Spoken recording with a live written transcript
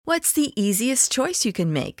What's the easiest choice you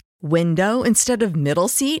can make? Window instead of middle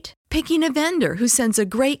seat? Picking a vendor who sends a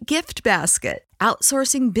great gift basket?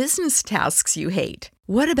 Outsourcing business tasks you hate?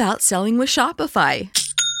 What about selling with Shopify?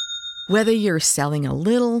 Whether you're selling a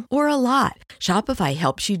little or a lot, Shopify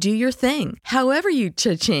helps you do your thing, however you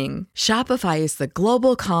cha-ching. Shopify is the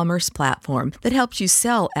global commerce platform that helps you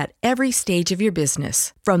sell at every stage of your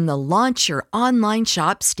business. From the launch your online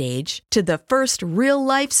shop stage to the first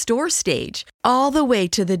real-life store stage, all the way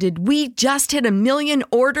to the did we just hit a million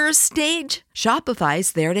orders stage.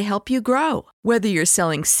 Shopify's there to help you grow. Whether you're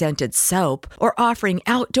selling scented soap or offering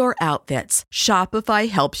outdoor outfits, Shopify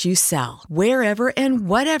helps you sell. Wherever and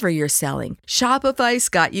whatever you're selling, Shopify's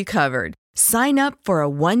got you covered. Sign up for a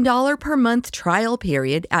 $1 per month trial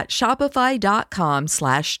period at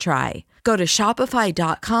shopify.com/try. Go to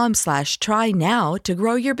shopify.com/try now to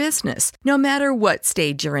grow your business, no matter what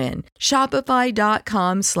stage you're in.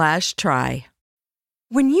 Shopify.com/try.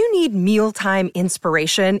 When you need mealtime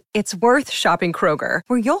inspiration, it's worth shopping Kroger,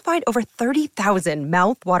 where you'll find over 30,000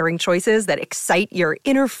 mouth-watering choices that excite your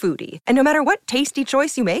inner foodie. And no matter what tasty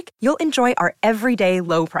choice you make, you'll enjoy our everyday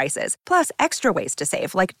low prices, plus extra ways to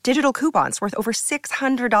save, like digital coupons worth over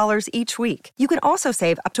 $600 each week. You can also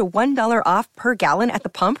save up to $1 off per gallon at the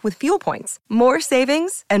pump with fuel points. More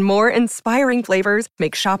savings and more inspiring flavors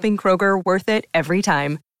make shopping Kroger worth it every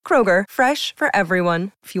time. Kroger, fresh for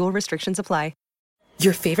everyone. Fuel restrictions apply.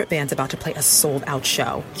 Your favorite band's about to play a sold-out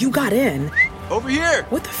show. You got in. Over here!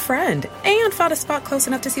 With a friend. And found a spot close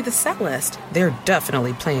enough to see the set list. They're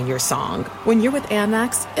definitely playing your song. When you're with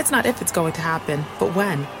Amex, it's not if it's going to happen, but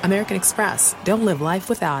when. American Express. Don't live life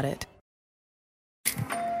without it.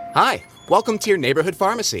 Hi, welcome to your neighborhood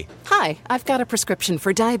pharmacy. Hi, I've got a prescription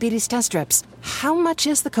for diabetes test strips. How much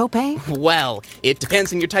is the copay? Well, it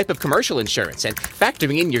depends on your type of commercial insurance and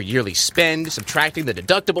factoring in your yearly spend, subtracting the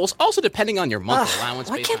deductibles, also depending on your monthly allowance.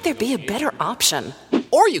 Why can't there be a better option?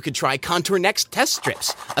 Or you could try Contour Next test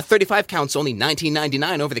strips. A 35 count's only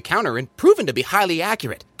 $19.99 over the counter and proven to be highly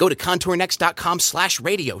accurate. Go to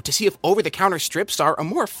contournext.com/radio to see if over-the-counter strips are a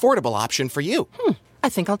more affordable option for you. I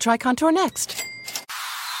think I'll try Contour Next.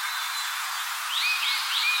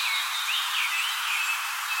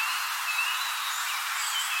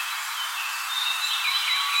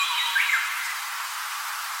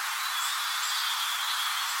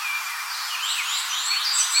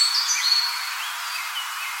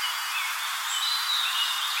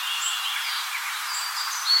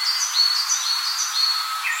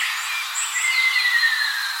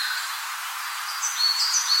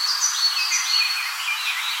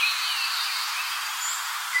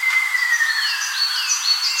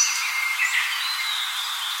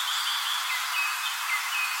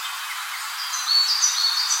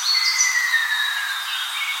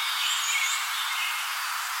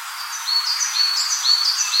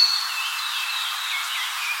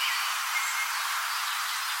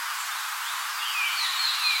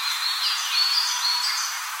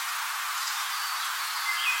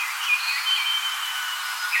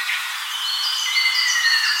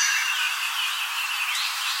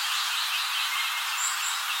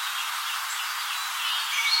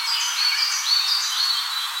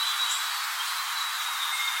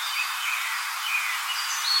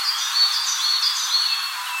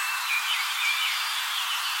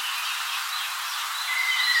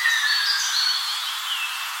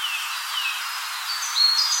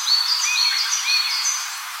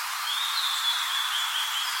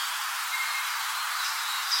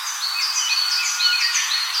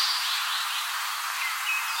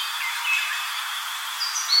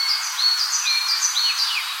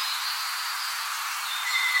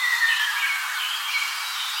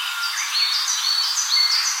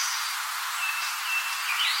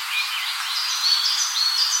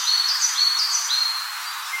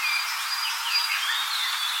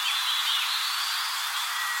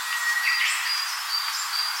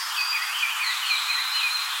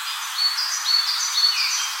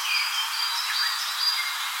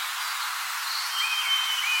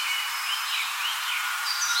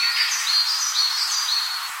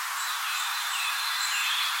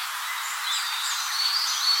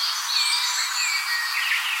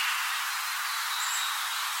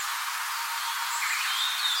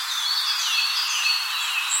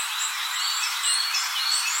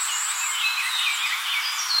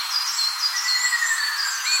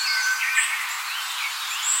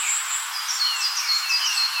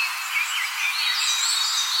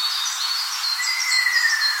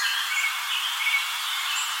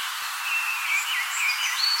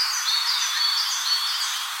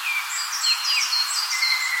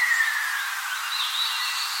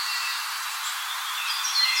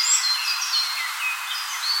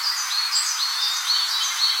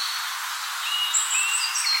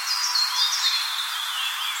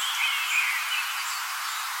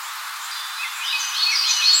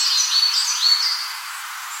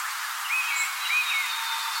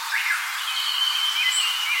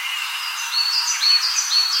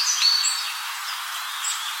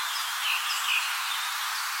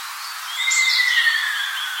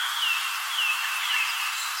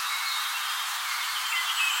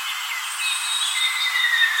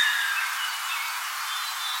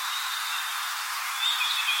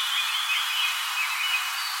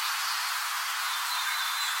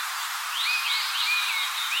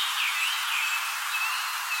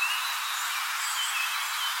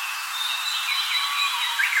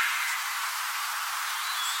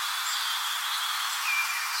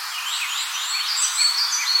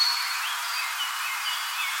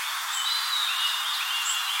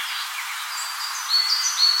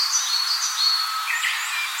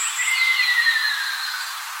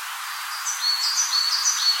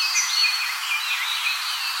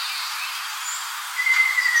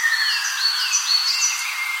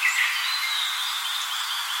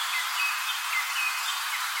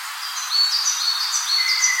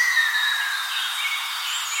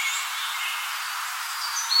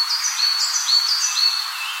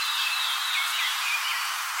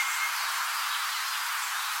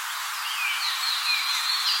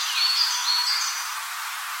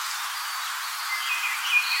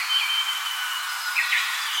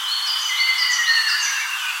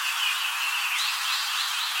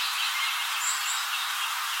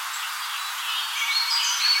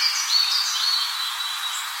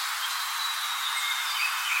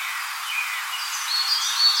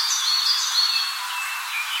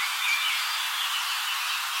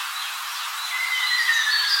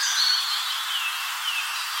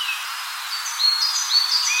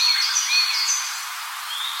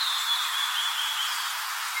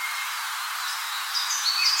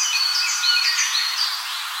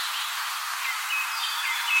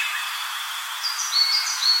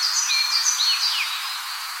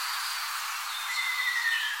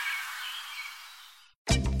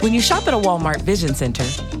 When you shop at a Walmart Vision Center,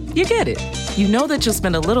 you get it. You know that you'll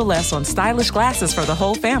spend a little less on stylish glasses for the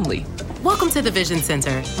whole family. Welcome to the Vision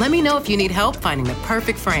Center. Let me know if you need help finding the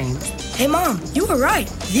perfect frames. Hey, Mom, you were right.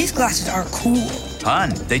 These glasses are cool.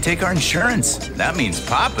 Hon, they take our insurance. That means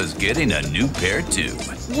Papa's getting a new pair, too.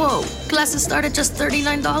 Whoa, glasses start at just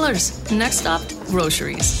 $39. Next stop,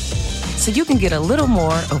 groceries. So you can get a little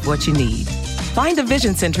more of what you need. Find a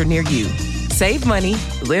Vision Center near you. Save money,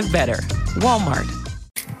 live better. Walmart.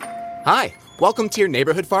 Hi, welcome to your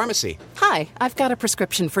neighborhood pharmacy. Hi, I've got a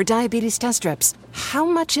prescription for diabetes test strips. How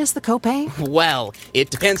much is the copay? Well, it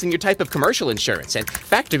depends on your type of commercial insurance and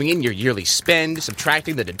factoring in your yearly spend,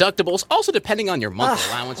 subtracting the deductibles, also depending on your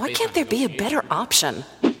monthly allowance. Why can't there be a better option?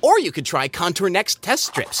 Or you could try Contour Next test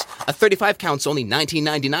strips. A 35 count's only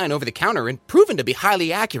 $19.99 over the counter and proven to be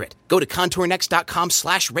highly accurate. Go to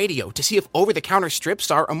contournext.com/radio to see if over-the-counter strips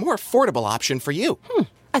are a more affordable option for you.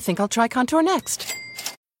 I think I'll try Contour Next.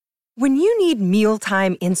 When you need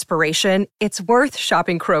mealtime inspiration, it's worth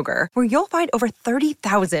shopping Kroger, where you'll find over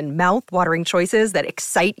 30,000 mouth-watering choices that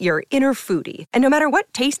excite your inner foodie. And no matter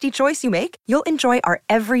what tasty choice you make, you'll enjoy our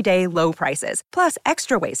everyday low prices, plus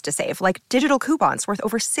extra ways to save, like digital coupons worth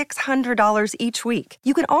over $600 each week.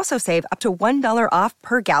 You can also save up to $1 off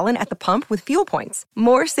per gallon at the pump with fuel points.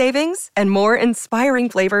 More savings and more inspiring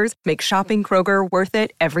flavors make shopping Kroger worth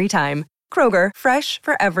it every time. Kroger, fresh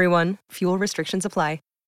for everyone. Fuel restrictions apply.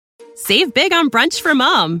 Save big on brunch for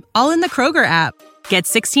mom, all in the Kroger app. Get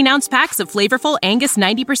 16-ounce packs of flavorful Angus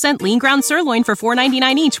 90% lean ground sirloin for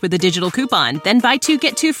 $4.99 each with a digital coupon. Then buy 2,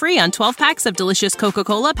 get 2 free on 12 packs of delicious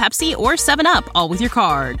Coca-Cola, Pepsi, or 7-Up, all with your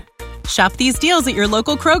card. Shop these deals at your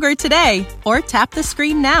local Kroger today, or tap the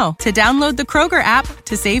screen now to download the Kroger app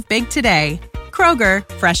to save big today. Kroger,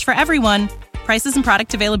 fresh for everyone. Prices and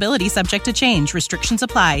product availability subject to change. Restrictions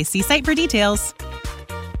apply. See site for details.